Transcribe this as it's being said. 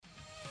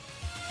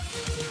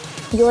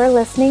You're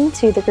listening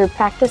to the Group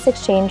Practice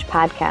Exchange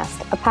podcast,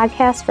 a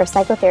podcast for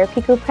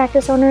psychotherapy group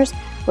practice owners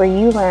where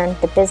you learn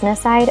the business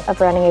side of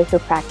running a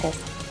group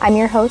practice. I'm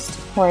your host,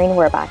 Maureen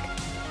Werbach.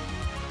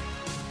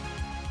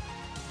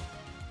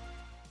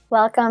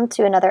 Welcome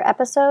to another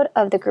episode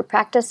of the Group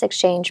Practice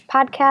Exchange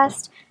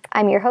podcast.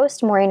 I'm your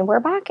host, Maureen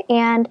Werbach,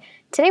 and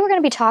today we're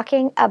going to be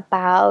talking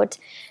about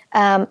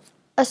a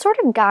sort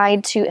of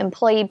guide to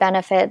employee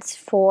benefits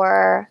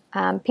for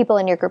people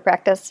in your group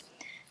practice.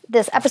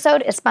 This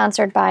episode is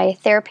sponsored by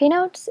Therapy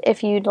Notes.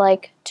 If you'd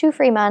like 2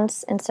 free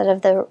months instead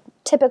of the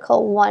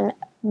typical 1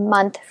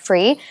 month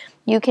free,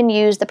 you can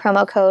use the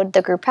promo code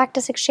The Group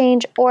Practice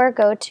Exchange or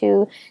go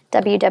to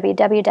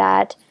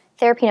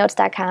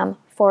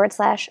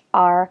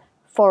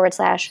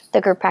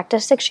www.therapynotes.com/r/The Group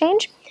Practice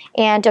Exchange,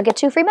 and you'll get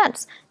 2 free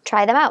months.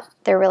 Try them out.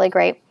 They're really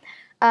great.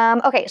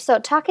 Okay, so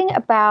talking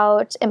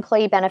about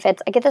employee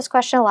benefits, I get this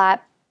question a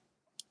lot,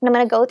 and I'm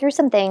going to go through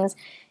some things,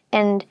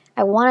 and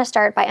I want to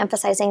start by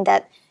emphasizing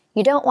that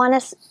you don't want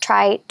to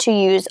try to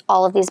use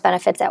all of these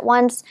benefits at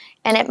once,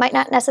 and it might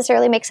not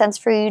necessarily make sense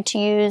for you to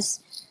use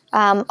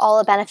all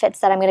the benefits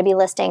that I'm going to be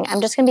listing.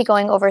 I'm just going to be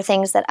going over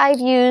things that I've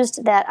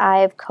used, that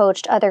I've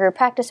coached other group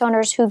practice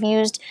owners who've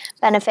used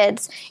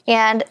benefits,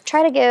 and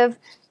try to give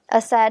a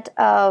set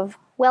of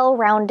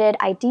well-rounded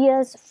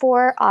ideas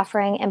for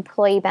offering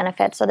employee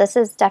benefits. So this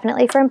is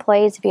definitely for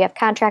employees. If you have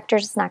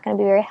contractors, it's not going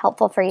to be very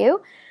helpful for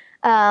you.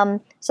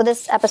 So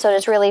this episode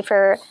is really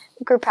for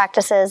group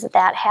practices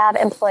that have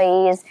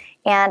employees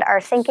and are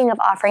thinking of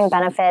offering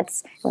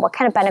benefits and what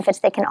kind of benefits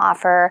they can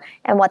offer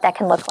and what that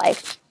can look like.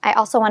 I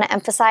also want to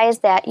emphasize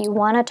that you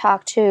want to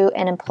talk to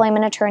an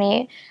employment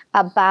attorney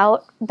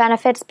about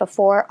benefits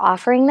before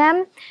offering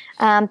them,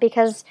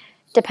 because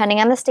depending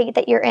on the state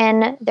that you're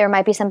in, there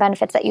might be some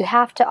benefits that you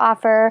have to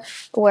offer,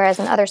 whereas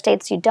in other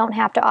states you don't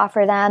have to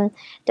offer them.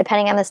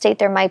 Depending on the state,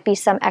 there might be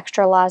some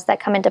extra laws that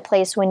come into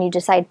place when you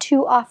decide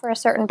to offer a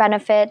certain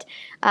benefit,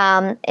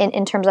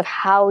 in terms of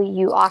how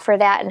you offer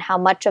that and how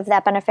much of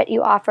that benefit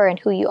you offer and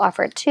who you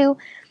offer it to.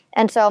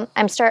 And so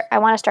I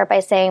want to start by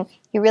saying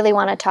you really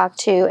want to talk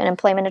to an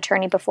employment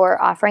attorney before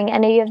offering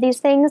any of these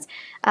things,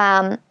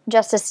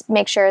 just to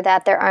make sure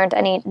that there aren't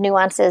any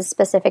nuances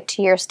specific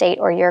to your state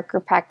or your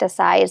group practice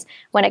size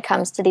when it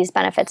comes to these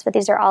benefits. But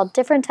these are all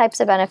different types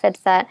of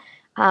benefits that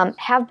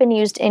have been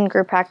used in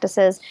group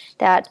practices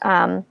that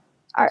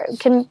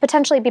can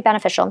potentially be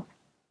beneficial.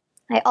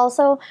 I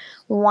also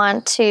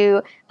want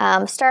to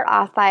start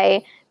off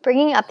by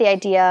bringing up the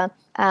idea.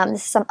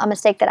 This is a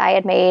mistake that I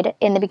had made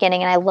in the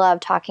beginning, and I love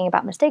talking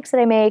about mistakes that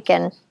I make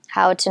and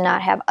how to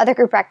not have other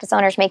group practice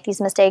owners make these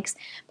mistakes.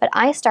 But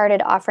I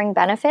started offering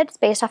benefits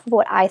based off of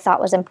what I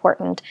thought was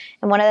important.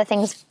 And one of the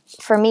things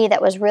for me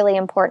that was really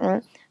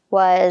important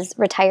was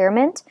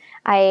retirement.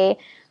 I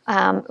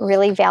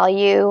really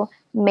value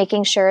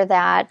making sure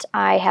that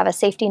I have a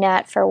safety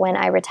net for when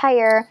I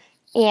retire.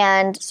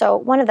 And so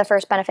one of the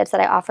first benefits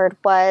that I offered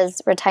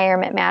was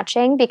retirement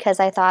matching, because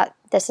I thought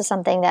this is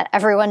something that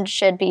everyone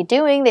should be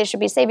doing. They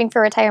should be saving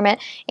for retirement.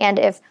 And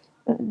if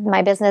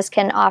my business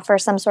can offer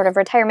some sort of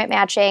retirement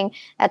matching,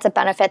 that's a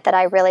benefit that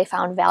I really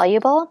found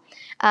valuable.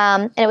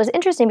 And it was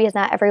interesting because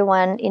not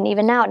everyone, and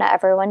even now, not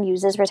everyone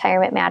uses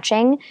retirement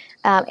matching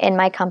in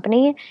my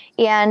company.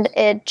 And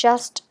it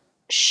just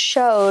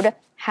showed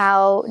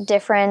how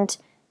different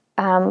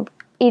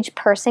each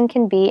person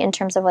can be in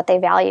terms of what they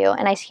value.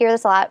 And I hear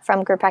this a lot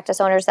from group practice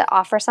owners that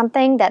offer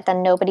something that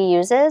then nobody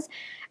uses.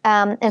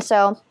 And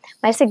so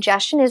my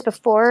suggestion is,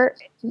 before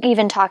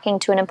even talking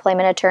to an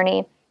employment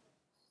attorney,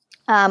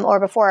 or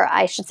before,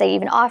 I should say,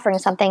 even offering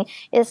something,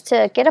 is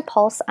to get a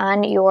pulse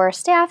on your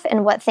staff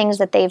and what things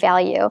that they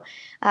value.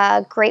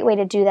 A great way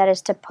to do that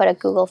is to put a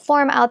Google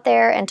form out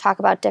there and talk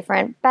about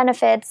different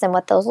benefits and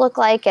what those look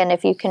like. And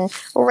if you can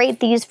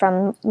rate these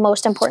from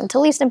most important to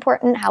least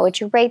important, how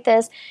would you rate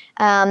this?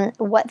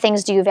 What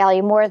things do you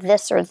value more,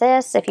 this or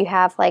this? If you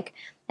have like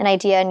an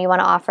idea and you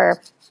want to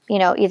offer,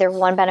 either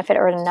one benefit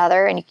or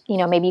another, and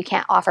maybe you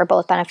can't offer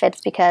both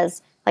benefits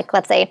because, like,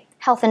 let's say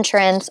health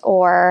insurance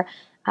or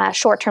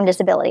short-term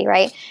disability,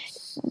 right?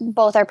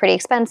 Both are pretty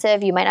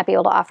expensive. You might not be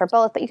able to offer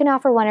both, but you can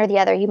offer one or the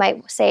other. You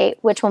might say,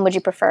 which one would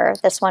you prefer,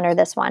 this one or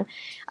this one?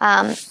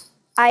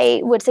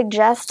 I would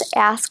suggest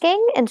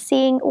asking and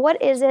seeing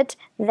what is it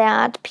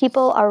that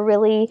people are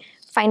really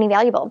finding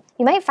valuable.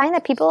 You might find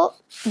that people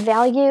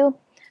value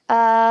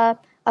a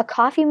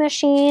coffee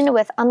machine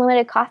with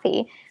unlimited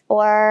coffee,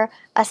 or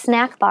a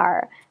snack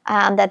bar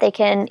that they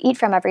can eat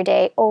from every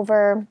day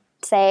over,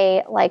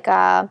 say, like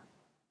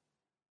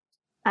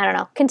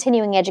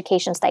continuing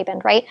education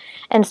stipend, right?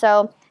 And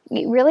so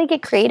you really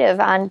get creative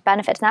on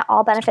benefits. Not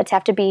all benefits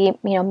have to be,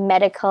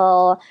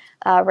 medical,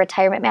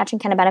 retirement matching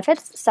kind of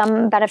benefits.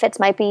 Some benefits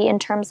might be in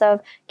terms of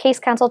case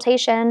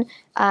consultation,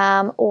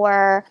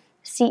 or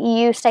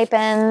CEU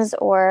stipends,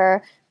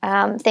 or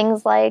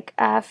things like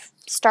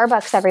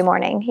Starbucks every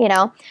morning,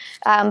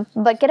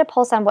 but get a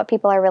pulse on what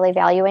people are really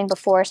valuing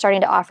before starting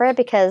to offer it,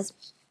 because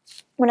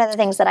one of the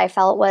things that I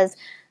felt was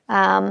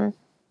a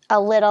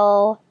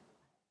little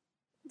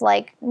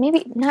like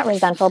maybe not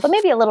resentful, but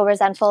maybe a little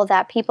resentful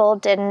that people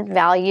didn't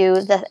value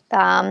the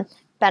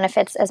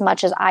benefits as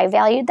much as I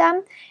valued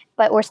them,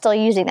 but we're still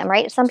using them,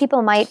 right? Some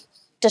people might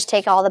just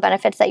take all the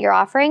benefits that you're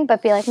offering,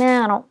 but be like,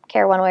 I don't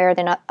care one way or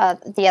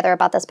the other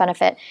about this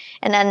benefit.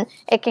 And then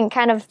it can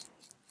kind of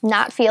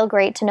not feel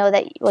great to know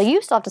that, well,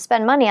 you still have to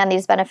spend money on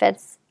these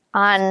benefits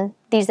on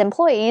these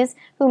employees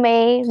who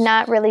may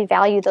not really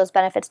value those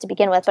benefits to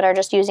begin with, but are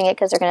just using it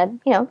because they're going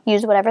to,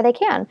 use whatever they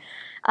can.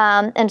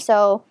 And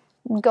so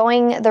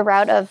going the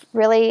route of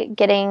really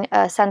getting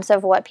a sense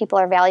of what people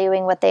are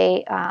valuing, what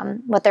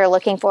they're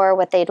looking for,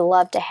 what they'd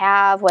love to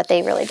have, what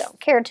they really don't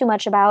care too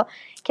much about,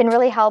 can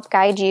really help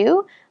guide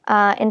you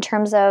in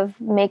terms of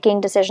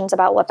making decisions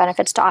about what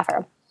benefits to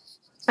offer.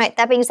 All right,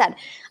 that being said,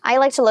 I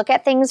like to look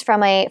at things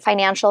from a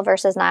financial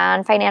versus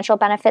non-financial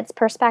benefits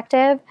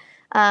perspective.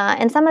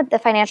 And some of the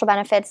financial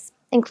benefits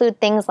include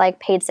things like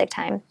paid sick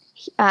time.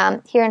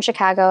 Here in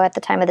Chicago, at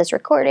the time of this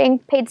recording,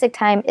 paid sick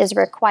time is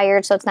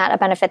required, so it's not a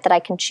benefit that I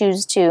can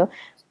choose to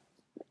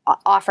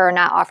offer or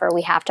not offer.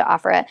 We have to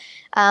offer it.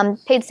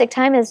 Paid sick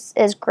time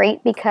is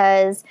great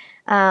because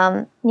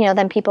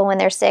then people, when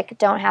they're sick,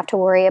 don't have to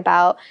worry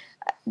about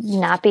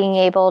not being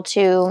able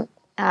to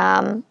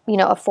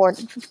afford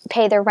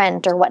pay their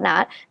rent or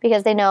whatnot,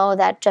 because they know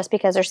that just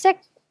because they're sick,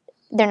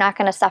 they're not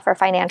going to suffer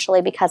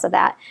financially because of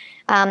that.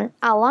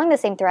 Along the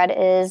same thread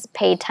is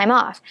paid time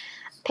off.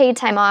 Paid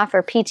time off,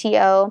 or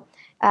PTO,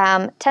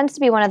 tends to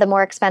be one of the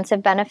more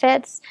expensive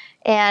benefits,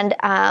 and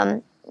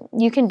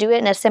you can do it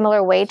in a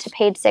similar way to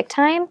paid sick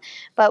time.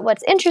 But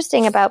what's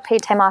interesting about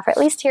paid time off, or at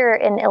least here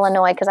in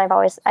Illinois, because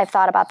I've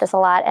thought about this a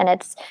lot, and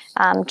it's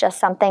just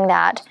something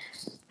that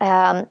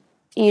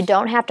you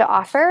don't have to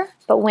offer,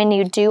 but when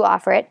you do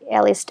offer it,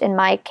 at least in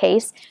my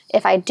case,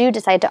 if I do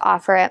decide to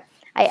offer it,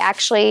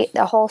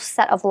 the whole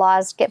set of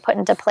laws get put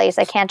into place.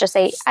 I can't just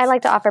say, I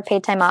like to offer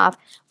paid time off,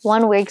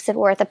 1 week's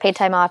worth of paid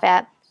time off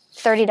at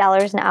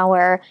 $30 an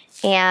hour,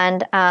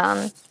 and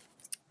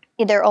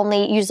they're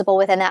only usable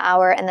within that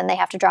hour, and then they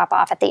have to drop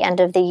off at the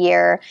end of the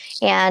year.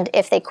 And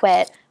if they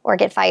quit or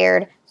get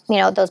fired,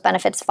 those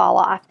benefits fall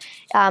off.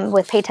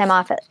 With paid time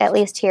off, at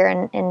least here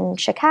in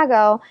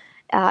Chicago,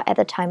 at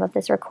the time of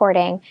this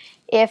recording,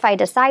 if I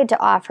decide to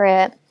offer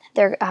it,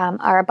 there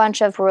are a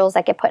bunch of rules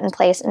that get put in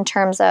place in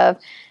terms of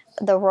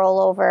the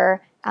rollover.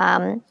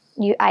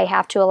 I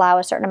have to allow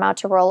a certain amount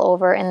to roll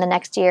over in the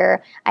next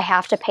year. I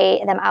have to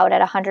pay them out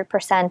at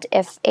 100%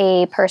 if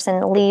a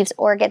person leaves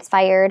or gets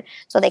fired,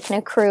 so they can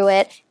accrue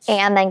it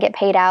and then get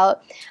paid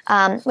out,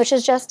 which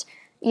is just,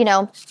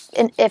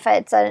 if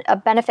it's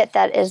a benefit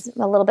that is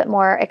a little bit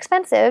more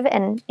expensive,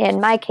 and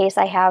in my case,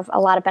 I have a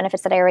lot of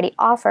benefits that I already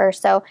offer,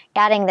 so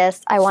adding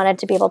this, I wanted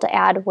to be able to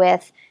add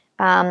with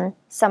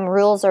some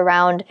rules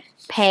around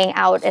paying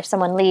out if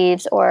someone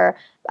leaves, or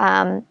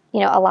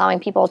allowing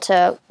people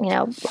to,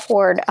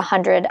 hoard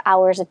 100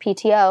 hours of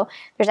PTO.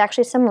 There's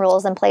actually some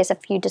rules in place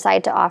if you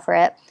decide to offer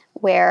it,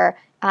 where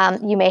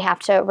you may have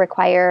to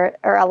require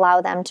or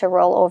allow them to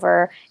roll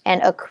over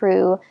and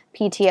accrue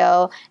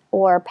PTO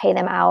or pay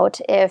them out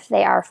if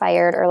they are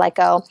fired or let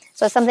go.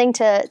 So it's something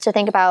to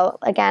think about.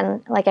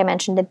 Again, like I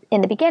mentioned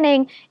in the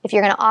beginning, if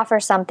you're going to offer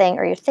something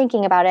or you're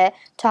thinking about it,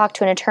 talk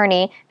to an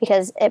attorney,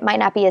 because it might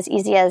not be as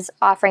easy as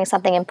offering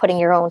something and putting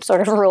your own sort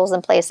of rules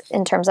in place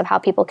in terms of how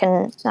people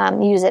can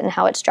use it and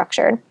how it's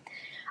structured.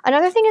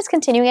 Another thing is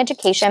continuing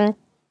education.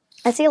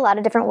 I see a lot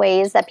of different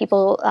ways that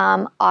people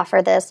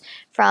offer this,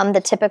 from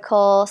the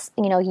typical,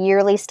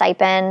 yearly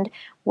stipend,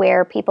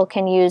 where people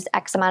can use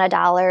X amount of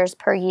dollars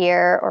per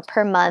year or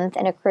per month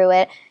and accrue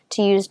it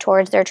to use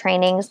towards their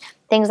trainings.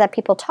 Things that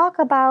people talk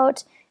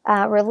about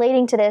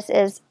relating to this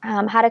is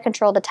how to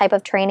control the type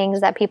of trainings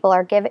that people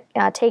are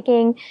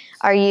taking.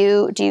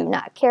 Do you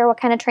not care what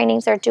kind of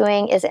trainings they're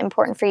doing? Is it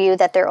important for you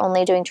that they're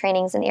only doing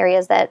trainings in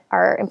areas that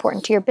are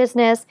important to your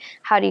business?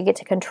 How do you get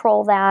to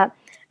control that?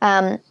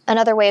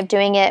 Another way of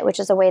doing it, which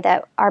is a way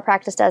that our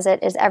practice does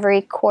it, is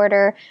every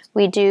quarter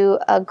we do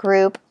a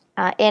group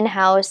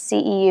in-house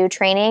CEU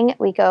training.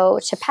 We go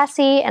to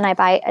PESI and I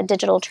buy a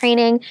digital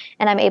training,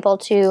 and I'm able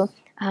to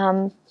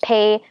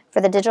pay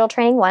for the digital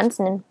training once,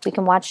 and then we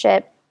can watch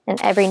it, and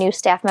every new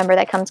staff member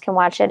that comes can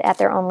watch it at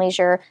their own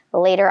leisure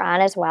later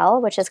on as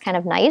well, which is kind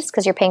of nice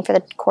because you're paying for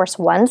the course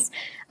once,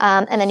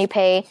 and then you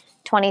pay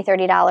 $20,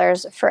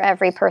 $30 for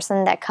every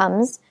person that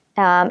comes,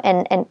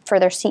 and for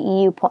their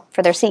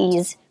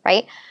CEs,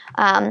 right?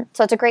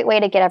 So it's a great way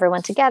to get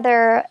everyone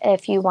together.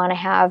 If you want to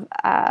have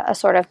a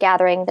sort of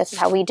gathering, this is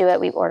how we do it.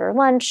 We order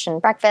lunch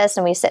and breakfast,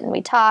 and we sit and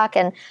we talk,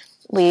 and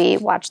we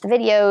watch the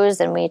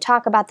videos, and we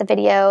talk about the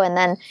video, and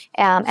then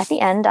at the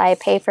end, I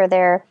pay for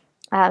their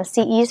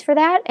CEs for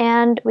that,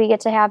 and we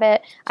get to have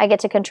it. I get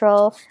to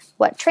control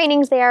what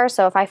trainings they are.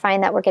 So if I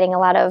find that we're getting a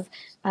lot of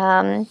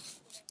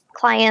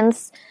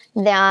clients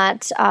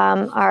that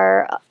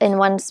are in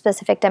one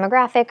specific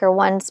demographic or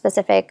one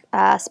specific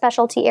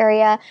specialty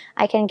area,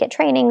 I can get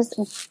trainings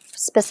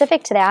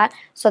specific to that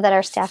so that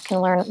our staff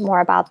can learn more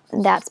about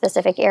that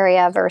specific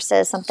area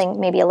versus something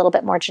maybe a little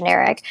bit more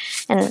generic.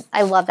 And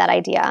I love that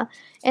idea.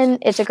 And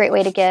it's a great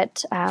way to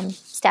get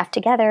staff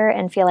together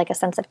and feel like a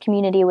sense of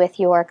community with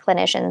your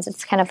clinicians.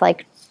 It's kind of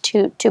like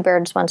two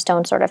birds, one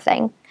stone sort of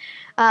thing.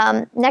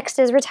 Next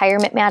is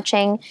retirement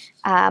matching.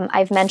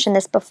 I've mentioned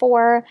this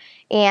before,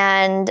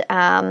 and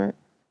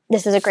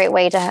this is a great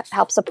way to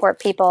help support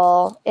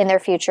people in their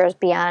futures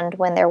beyond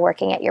when they're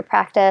working at your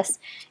practice.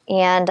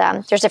 And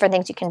there's different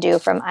things you can do,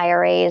 from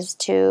IRAs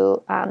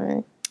to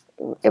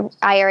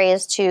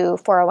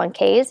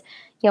 401ks.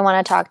 You'll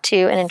want to talk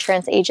to an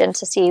insurance agent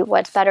to see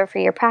what's better for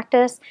your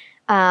practice,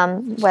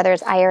 whether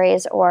it's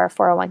IRAs or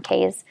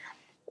 401ks.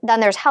 Then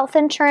there's health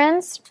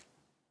insurance.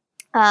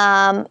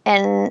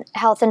 And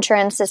health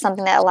insurance is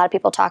something that a lot of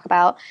people talk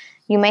about.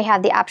 You may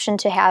have the option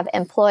to have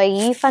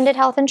employee-funded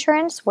health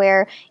insurance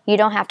where you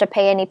don't have to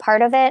pay any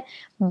part of it,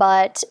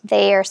 but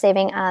they are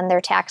saving on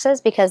their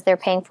taxes because they're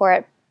paying for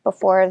it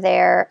before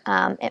they're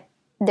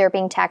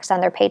being taxed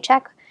on their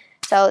paycheck.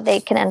 So they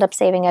can end up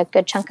saving a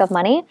good chunk of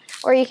money.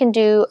 Or you can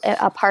do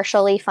a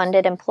partially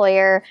funded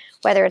employer,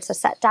 whether it's a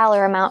set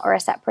dollar amount or a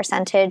set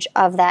percentage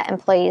of that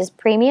employee's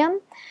premium.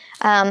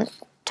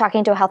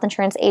 Talking to a health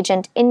insurance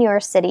agent in your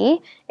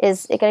city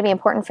is going to be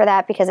important for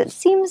that, because it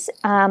seems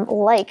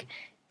like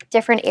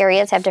different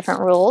areas have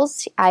different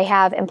rules. I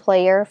have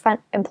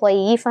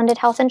employee-funded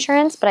health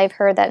insurance, but I've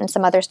heard that in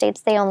some other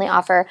states they only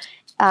offer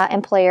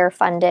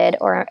employer-funded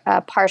or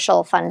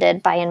partial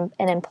funded by an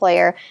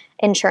employer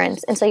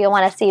insurance. And so you'll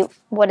want to see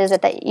what is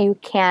it that you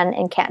can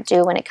and can't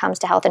do when it comes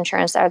to health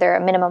insurance. Are there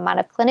a minimum amount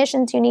of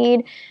clinicians you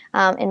need?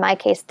 In my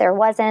case, there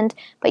wasn't,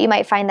 but you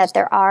might find that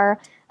there are,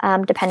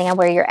 depending on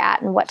where you're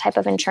at and what type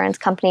of insurance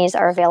companies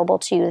are available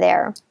to you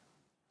there.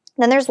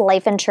 Then there's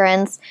life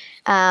insurance.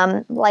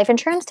 Life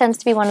insurance tends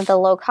to be one of the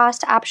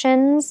low-cost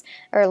options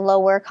or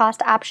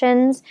lower-cost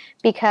options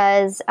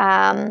because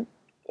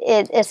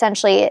it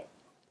essentially,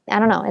 I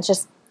don't know, it's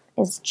just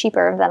is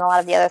cheaper than a lot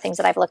of the other things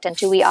that I've looked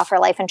into. We offer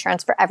life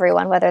insurance for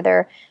everyone, whether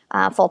they're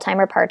full-time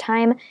or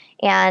part-time.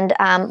 And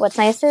what's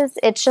nice is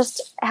it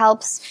just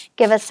helps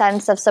give a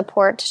sense of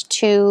support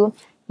to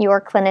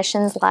your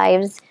clinicians'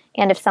 lives.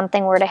 And if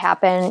something were to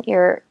happen,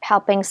 you're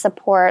helping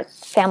support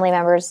family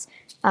members,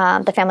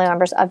 the family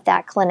members of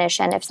that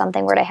clinician if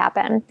something were to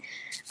happen.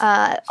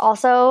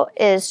 Also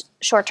is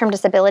short-term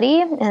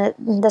disability. And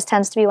this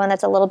tends to be one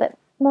that's a little bit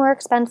more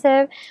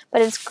expensive,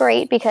 but it's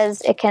great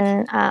because it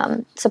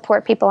can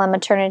support people on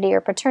maternity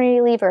or paternity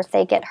leave, or if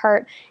they get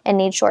hurt and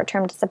need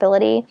short-term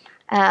disability.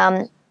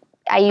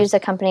 I use a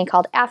company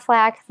called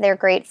Aflac. They're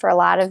great for a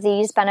lot of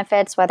these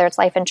benefits, whether it's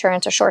life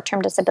insurance or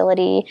short-term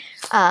disability.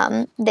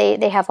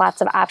 They have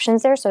lots of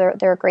options there, so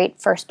they're a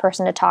great first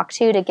person to talk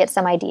to get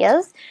some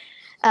ideas.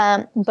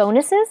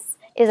 Bonuses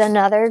is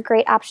another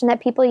great option that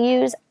people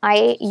use.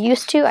 I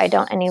used to, I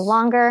don't any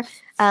longer.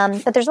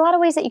 But there's a lot of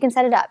ways that you can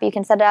set it up. You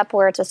can set it up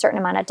where it's a certain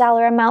amount of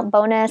dollar amount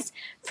bonus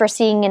for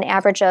seeing an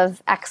average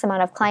of X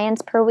amount of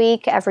clients per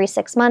week, every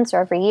 6 months or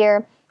every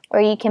year. Or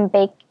you can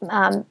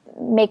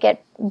make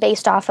it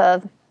based off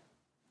of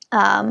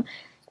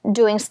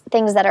doing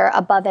things that are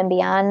above and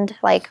beyond,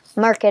 like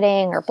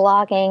marketing or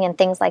blogging and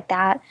things like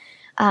that.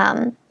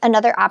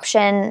 Another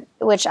option,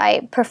 which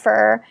I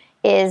prefer,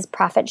 is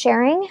profit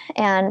sharing,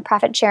 and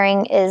profit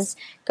sharing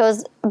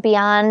goes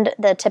beyond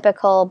the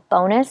typical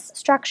bonus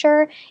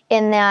structure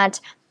in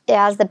that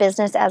as the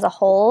business as a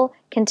whole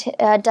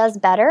does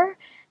better,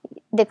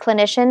 the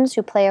clinicians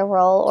who play a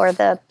role or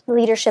the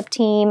leadership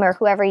team or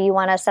whoever you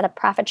want to set up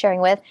profit sharing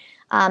with,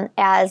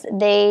 as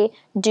they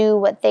do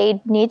what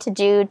they need to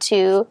do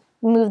to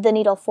move the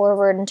needle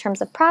forward in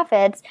terms of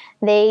profits,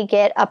 they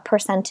get a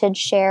percentage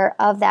share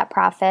of that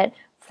profit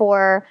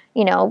for,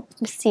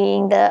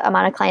 seeing the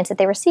amount of clients that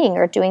they were seeing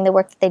or doing the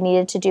work that they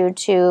needed to do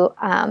to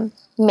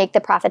make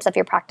the profits of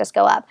your practice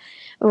go up.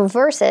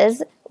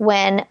 Versus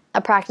when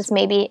a practice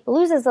maybe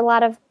loses a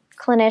lot of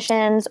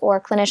clinicians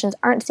or clinicians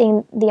aren't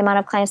seeing the amount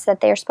of clients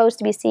that they're supposed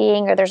to be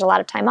seeing, or there's a lot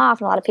of time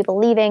off and a lot of people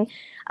leaving,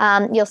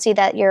 you'll see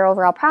that your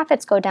overall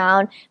profits go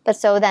down, but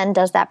so then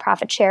does that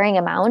profit sharing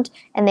amount,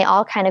 and they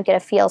all kind of get a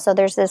feel. So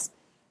there's this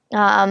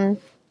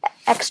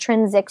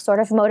extrinsic sort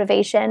of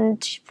motivation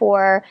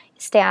for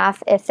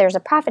staff, if there's a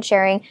profit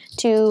sharing,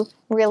 to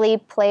really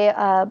play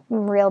a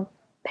real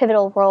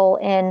pivotal role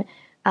in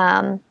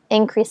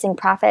increasing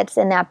profits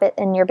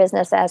in your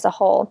business as a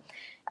whole.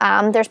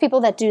 There's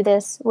people that do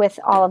this with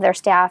all of their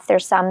staff.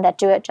 There's some that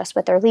do it just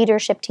with their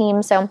leadership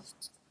team. So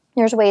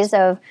there's ways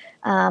of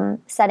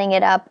setting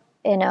it up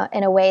in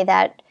a way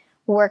that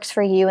works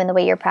for you and the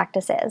way your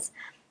practice is.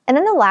 And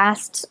then the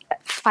last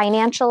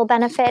financial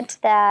benefit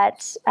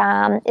that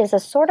is a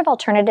sort of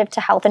alternative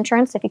to health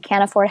insurance, if you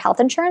can't afford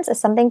health insurance, is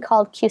something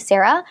called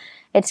QSEHRA.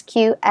 It's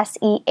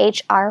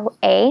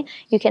QSEHRA.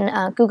 You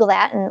can Google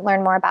that and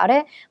learn more about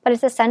it. But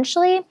it's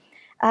essentially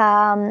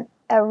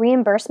a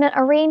reimbursement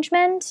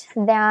arrangement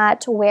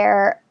that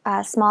where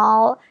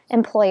small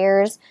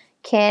employers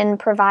can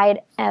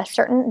provide a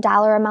certain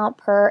dollar amount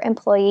per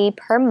employee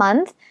per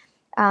month.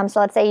 So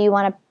let's say you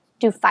want to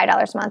do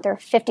 $5 a month or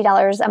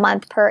 $50 a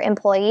month per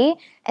employee,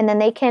 and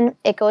then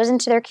it goes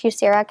into their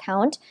QCERA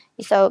account.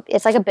 So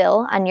it's like a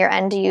bill on your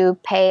end. You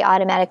pay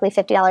automatically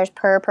 $50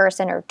 per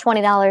person or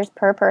 $20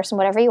 per person,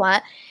 whatever you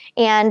want.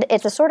 And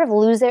it's a sort of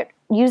use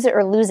it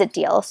or lose it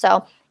deal.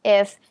 So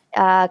if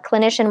a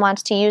clinician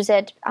wants to use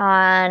it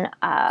on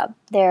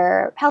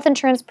their health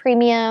insurance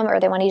premium,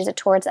 or they want to use it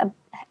towards a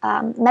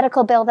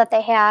medical bill that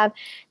they have,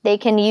 they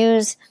can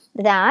use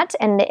that,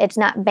 and it's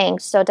not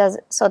banked. So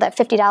that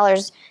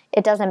 $50,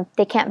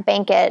 they can't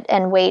bank it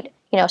and wait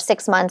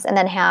 6 months and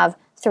then have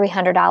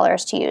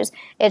 $300 to use.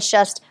 It's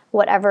just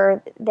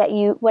whatever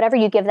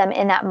you give them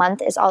in that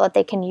month is all that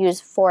they can use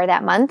for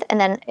that month. And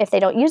then if they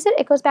don't use it,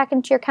 it goes back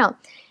into your account.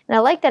 And I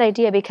like that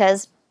idea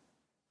because,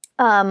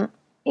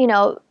 you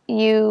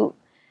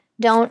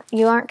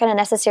aren't going to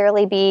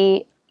necessarily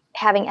be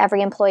having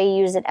every employee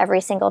use it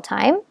every single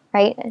time,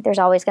 right? There's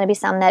always going to be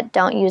some that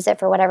don't use it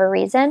for whatever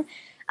reason.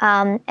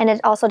 And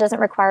it also doesn't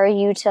require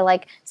you to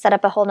set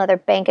up a whole nother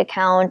bank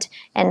account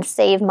and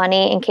save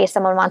money in case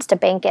someone wants to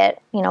bank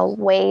it,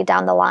 way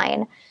down the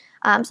line.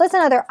 So that's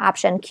another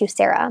option,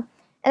 QCERA.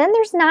 And then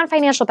there's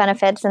non-financial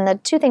benefits, and the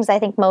two things I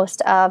think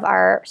most of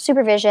are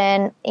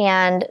supervision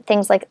and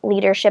things like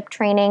leadership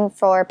training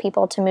for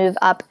people to move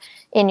up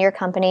in your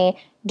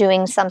company,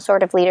 doing some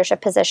sort of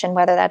leadership position,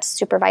 whether that's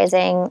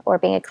supervising or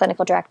being a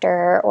clinical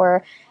director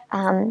or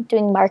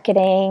doing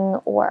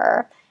marketing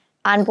or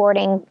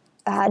onboarding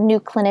new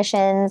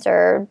clinicians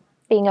or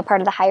being a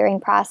part of the hiring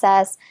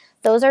process.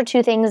 Those are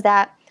two things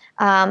that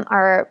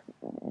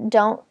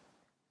don't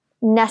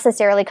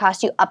necessarily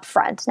cost you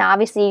upfront. Now,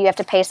 obviously, you have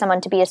to pay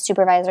someone to be a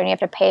supervisor and you have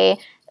to pay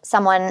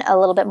someone a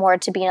little bit more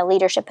to be in a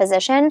leadership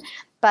position,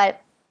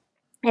 but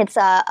it's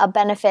a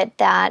benefit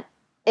that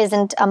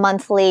isn't a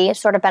monthly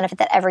sort of benefit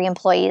that every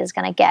employee is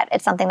going to get.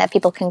 It's something that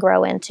people can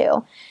grow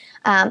into.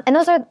 And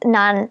those are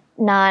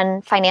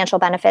non-financial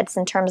benefits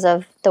in terms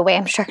of the way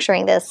I'm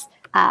structuring this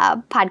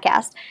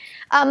podcast.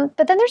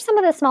 But then there's some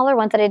of the smaller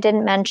ones that I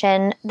didn't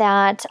mention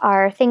that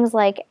are things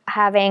like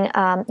having,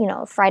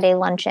 Friday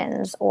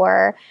luncheons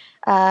or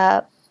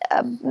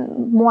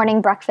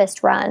morning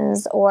breakfast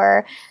runs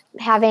or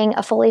having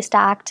a fully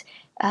stocked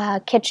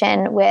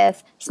kitchen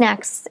with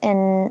snacks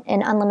and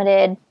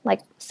unlimited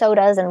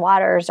sodas and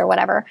waters or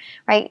whatever,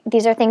 right?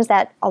 These are things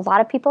that a lot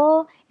of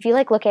people, if you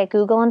look at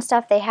Google and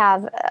stuff, they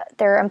have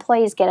their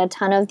employees get a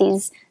ton of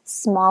these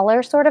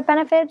smaller sort of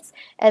benefits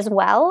as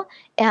well.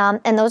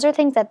 And those are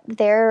things that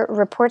their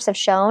reports have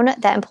shown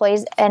that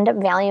employees end up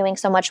valuing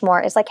so much more.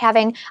 It's like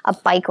having a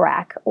bike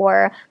rack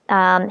or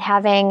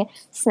having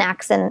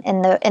snacks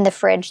in the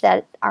fridge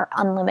that are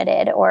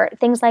unlimited or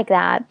things like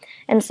that.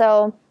 And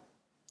so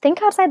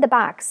think outside the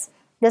box.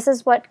 This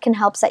is what can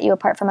help set you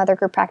apart from other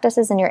group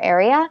practices in your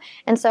area.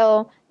 And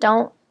so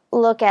don't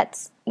look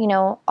at,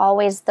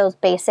 always those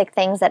basic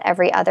things that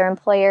every other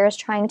employer is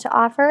trying to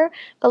offer,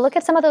 but look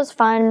at some of those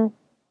fun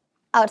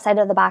outside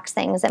of the box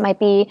things. It might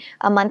be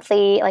a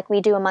monthly,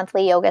 we do a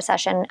monthly yoga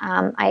session.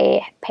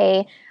 I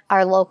pay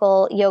our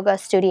local yoga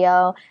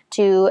studio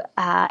to,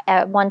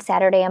 at one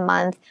Saturday a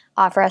month,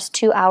 offer us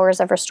 2 hours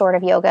of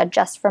restorative yoga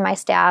just for my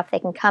staff. They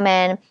can come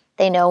in.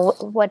 They know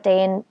what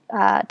day and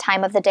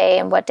time of the day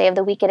and what day of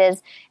the week it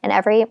is. And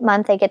every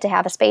month they get to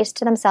have a space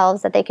to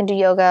themselves that they can do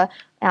yoga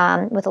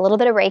with a little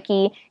bit of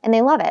Reiki, and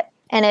they love it.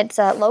 And it's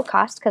low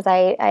cost because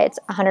it's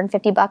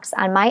 $150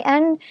 on my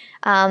end,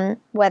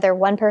 whether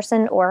one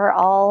person or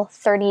all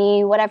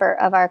 30 whatever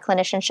of our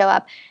clinicians show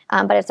up.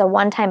 But it's a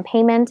one-time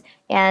payment,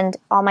 and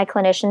all my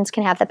clinicians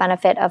can have the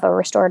benefit of a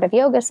restorative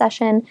yoga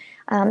session.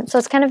 So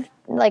it's kind of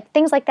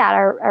things like that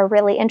are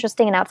really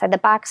interesting and outside the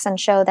box and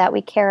show that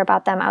we care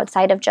about them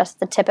outside of just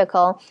the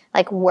typical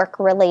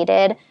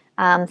work-related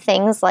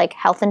things like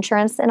health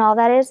insurance and all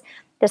that is.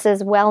 This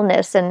is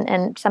wellness,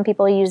 and some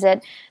people use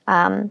it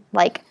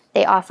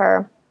they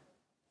offer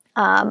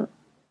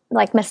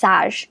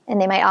massage,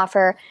 and they might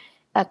offer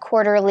a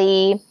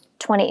quarterly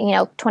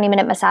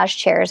 20-minute massage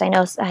chairs.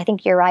 I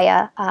think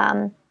Uriah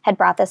had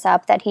brought this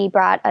up, that he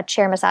brought a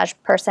chair massage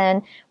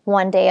person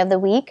one day of the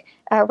week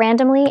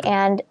randomly,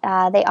 and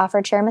they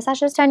offered chair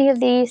massages to any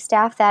of the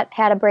staff that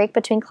had a break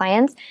between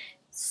clients.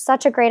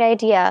 Such a great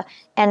idea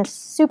and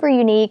super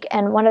unique,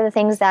 and one of the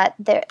things that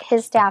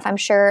his staff, I'm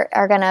sure,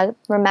 are going to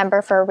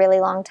remember for a really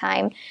long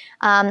time.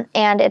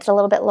 And it's a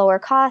little bit lower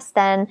cost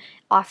than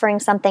offering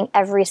something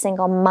every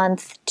single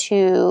month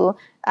to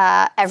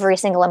every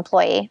single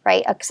employee,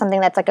 right?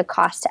 Something that's a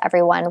cost to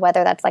everyone,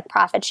 whether that's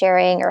profit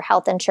sharing or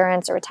health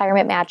insurance or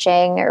retirement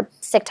matching or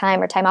sick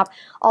time or time off.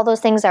 All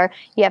those things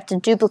you have to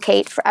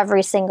duplicate for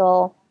every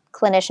single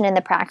clinician in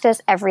the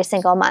practice every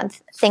single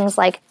month. Things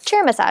like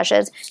chair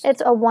massages,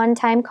 it's a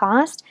one-time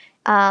cost,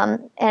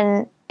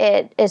 and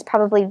it is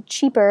probably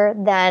cheaper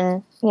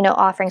than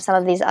offering some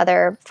of these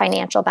other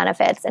financial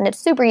benefits, and it's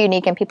super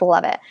unique and people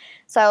love it.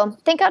 So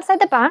think outside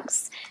the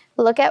box,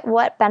 look at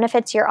what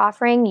benefits you're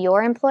offering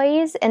your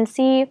employees, and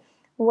see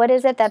What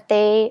is it that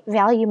they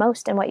value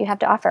most in what you have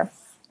to offer?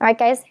 All right,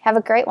 guys, have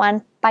a great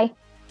one. Bye.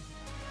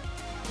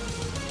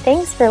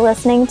 Thanks for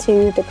listening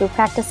to the Group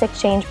Practice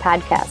Exchange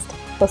podcast.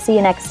 We'll see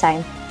you next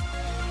time.